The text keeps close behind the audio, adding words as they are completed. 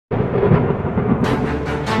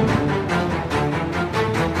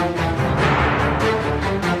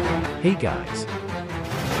Hey guys!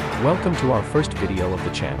 Welcome to our first video of the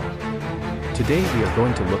channel. Today we are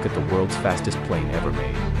going to look at the world's fastest plane ever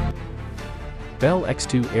made. Bell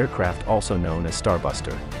X-2 aircraft, also known as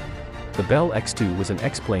Starbuster. The Bell X-2 was an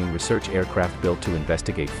X-plane research aircraft built to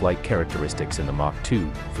investigate flight characteristics in the Mach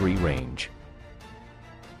 2.3 range.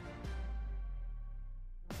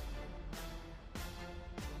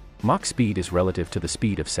 Mach speed is relative to the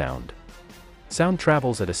speed of sound. Sound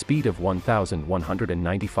travels at a speed of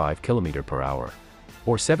 1,195 km per hour,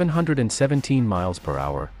 or 717 miles per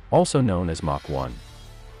hour, also known as Mach 1.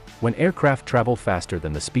 When aircraft travel faster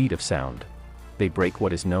than the speed of sound, they break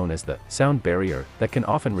what is known as the sound barrier that can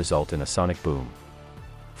often result in a sonic boom.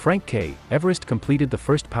 Frank K. Everest completed the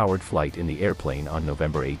first powered flight in the airplane on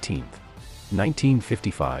November 18,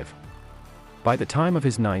 1955. By the time of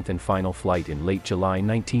his ninth and final flight in late July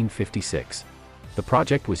 1956, the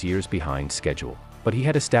project was years behind schedule, but he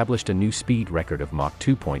had established a new speed record of Mach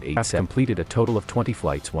 2.8, completed a total of 20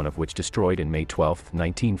 flights, one of which destroyed in May 12,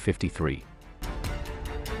 1953.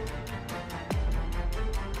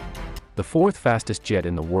 The fourth fastest jet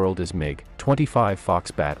in the world is MiG-25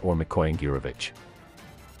 Foxbat or Mikoyan-Gurevich.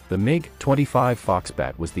 The MiG-25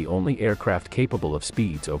 Foxbat was the only aircraft capable of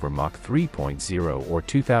speeds over Mach 3.0 or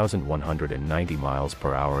 2,190 miles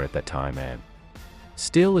per hour at that time, and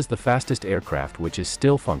still is the fastest aircraft which is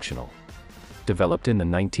still functional. Developed in the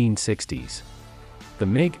 1960s, the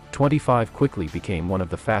MiG-25 quickly became one of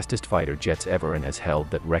the fastest fighter jets ever and has held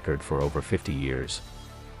that record for over 50 years.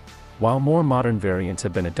 While more modern variants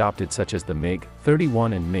have been adopted, such as the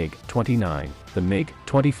MiG-31 and MiG-29, the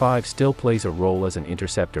MiG-25 still plays a role as an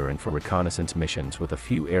interceptor and for reconnaissance missions with a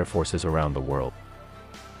few air forces around the world.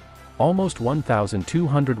 Almost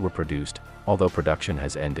 1,200 were produced, although production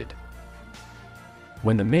has ended.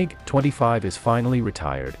 When the MiG-25 is finally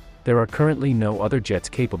retired, there are currently no other jets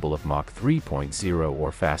capable of Mach 3.0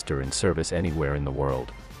 or faster in service anywhere in the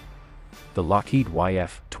world. The Lockheed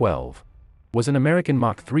YF-12 was an American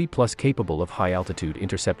Mach 3 plus capable of high-altitude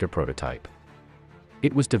interceptor prototype.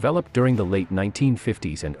 It was developed during the late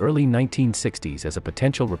 1950s and early 1960s as a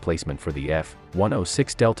potential replacement for the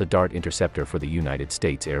F-106 Delta Dart interceptor for the United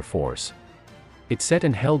States Air Force. It set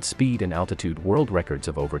and held speed and altitude world records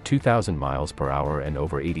of over 2,000 miles per hour and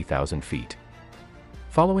over 80,000 feet.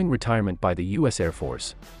 Following retirement by the U.S. Air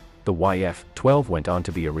Force, the YF-12 went on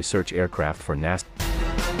to be a research aircraft for NASA.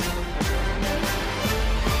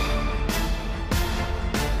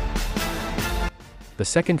 The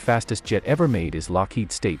second fastest jet ever made is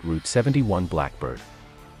Lockheed State Route 71 Blackbird,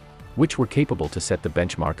 which were capable to set the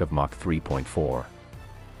benchmark of Mach 3.4.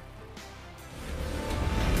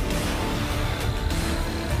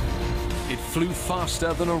 It flew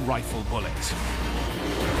faster than a rifle bullet.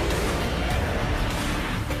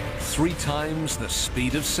 3 times the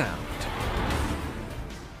speed of sound.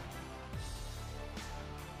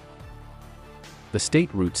 The State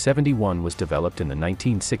Route 71 was developed in the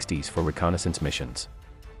 1960s for reconnaissance missions.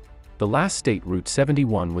 The last State Route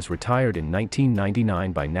 71 was retired in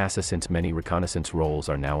 1999 by NASA since many reconnaissance roles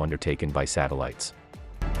are now undertaken by satellites.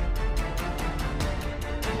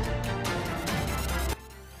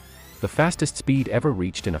 The fastest speed ever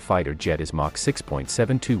reached in a fighter jet is Mach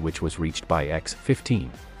 6.72, which was reached by X-15,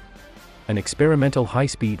 an experimental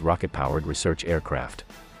high-speed rocket-powered research aircraft.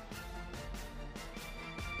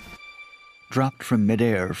 Dropped from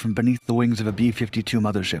midair from beneath the wings of a B-52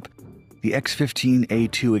 mothership, the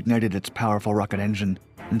X-15A2 ignited its powerful rocket engine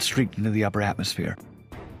and streaked into the upper atmosphere.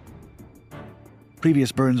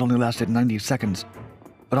 Previous burns only lasted 90 seconds,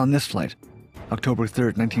 but on this flight, October 3,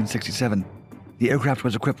 1967, the aircraft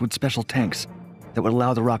was equipped with special tanks that would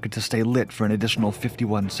allow the rocket to stay lit for an additional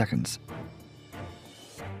 51 seconds.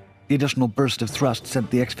 The additional burst of thrust sent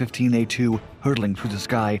the X-15A2 hurtling through the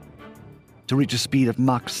sky to reach a speed of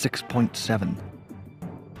Mach 6.7.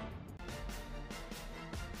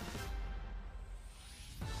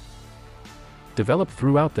 Developed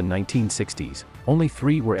throughout the 1960s, only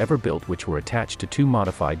 3 were ever built, which were attached to 2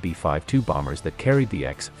 modified B-52 bombers that carried the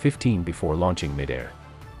X-15 before launching midair.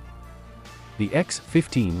 The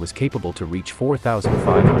X-15 was capable to reach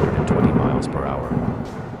 4,520 miles per hour.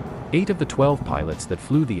 8 of the 12 pilots that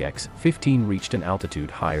flew the X-15 reached an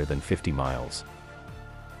altitude higher than 50 miles.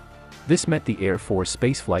 This met the Air Force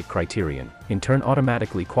spaceflight criterion, in turn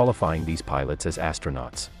automatically qualifying these pilots as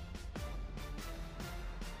astronauts.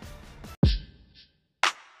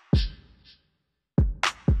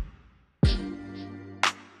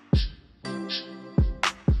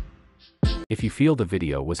 If you feel the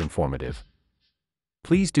video was informative,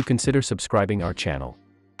 please do consider subscribing our channel.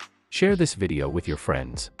 Share this video with your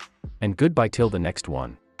friends. And goodbye till the next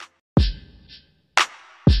one.